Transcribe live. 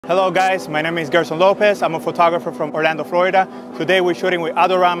Hello guys, my name is Gerson Lopez. I'm a photographer from Orlando, Florida. Today we're shooting with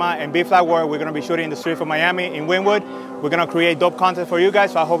Adorama and vflatworld. We're going to be shooting in the street of Miami in Wynwood. We're going to create dope content for you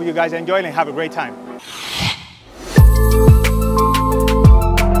guys, so I hope you guys enjoy it and have a great time.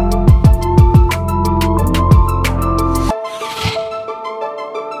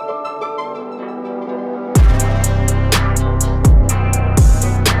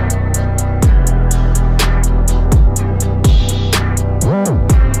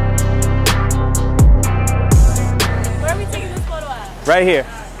 Right here.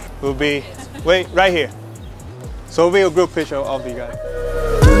 Will be, wait, right here. So it'll be a group picture of you guys.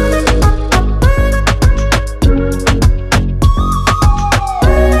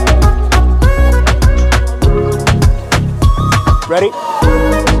 Ready?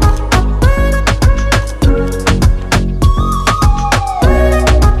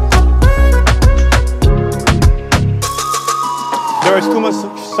 There was too much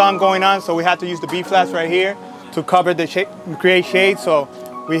sun going on, so we had to use the B-flats right here to cover the shade, create shade, so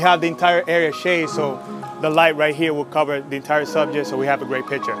we have the entire area shade, so the light right here will cover the entire subject, so we have a great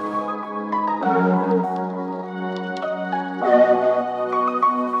picture.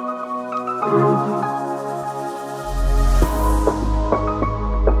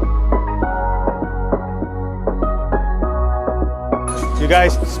 You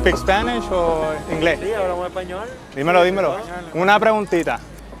guys speak Spanish or inglés? Sí, hablamos español. Dímelo, dímelo. Una preguntita.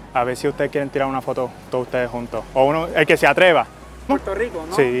 A ver si ustedes quieren tirar una foto todos ustedes juntos. O uno, el que se atreva. Puerto Rico,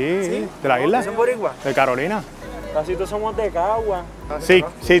 ¿no? Sí, de la isla. ¿Son boricua? De Carolina. Casi todos somos de Cagua. Sí,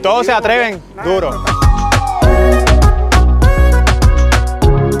 si todos se atreven, duro.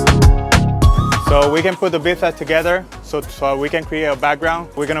 So we can put the bits together so we can create a background.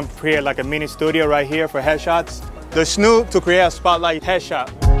 We're gonna create like a mini studio right here for headshots. The snoot to create a spotlight headshot.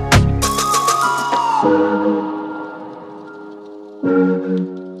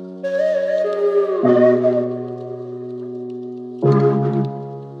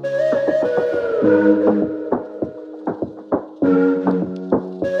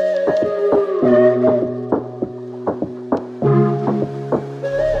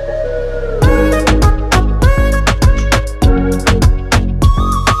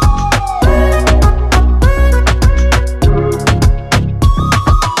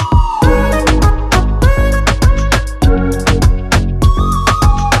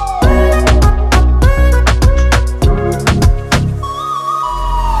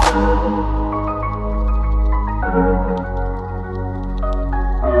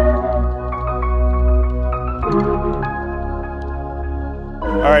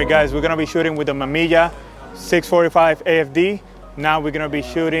 Alright guys, we're going to be shooting with the Mamiya 645 AFD. Now we're going to be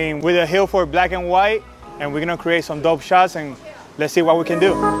shooting with a Hilford black and white, and we're going to create some dope shots, and let's see what we can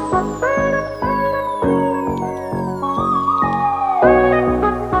do.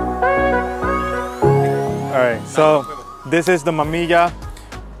 Alright, so this is the Mamiya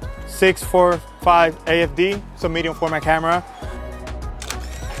 645 AFD. It's a medium format camera.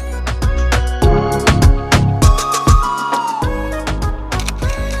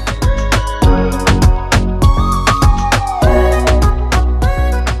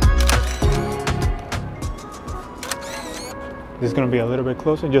 This is going to be a little bit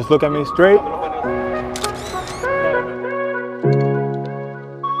closer. Just look at me straight.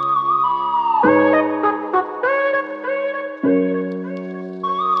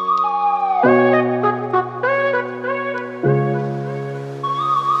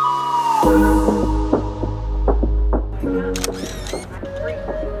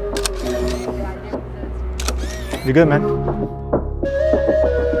 You're good, man.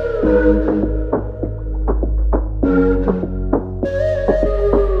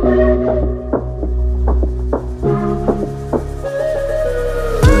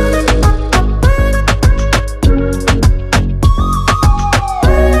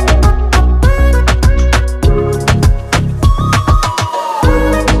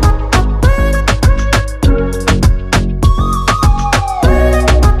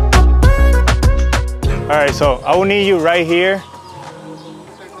 Alright, so I will need you right here.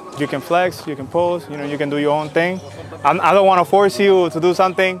 You can flex, you can pose, you know, you can do your own thing. I don't want to force you to do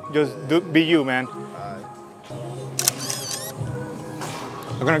something, just be you, man.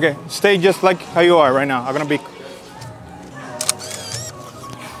 I'm gonna stay just like how you are right now. I'm gonna be.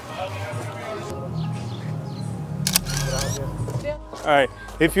 Alright,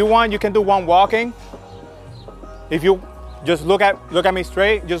 if you want, you can do one walking. If you just look at me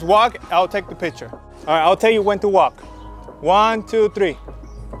straight, just walk, I'll take the picture. All right, I'll tell you when to walk. 1, 2, 3.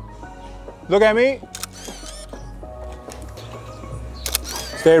 Look at me.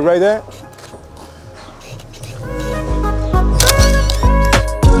 Stay right there.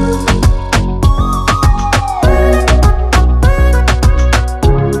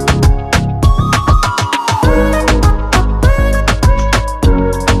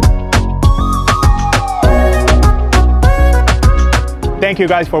 thank you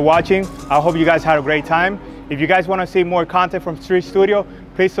guys for watching. I hope you guys had a great time. If you guys want to see more content from Street Studio,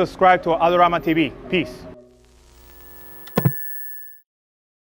 please subscribe to AdoramaTV. Peace.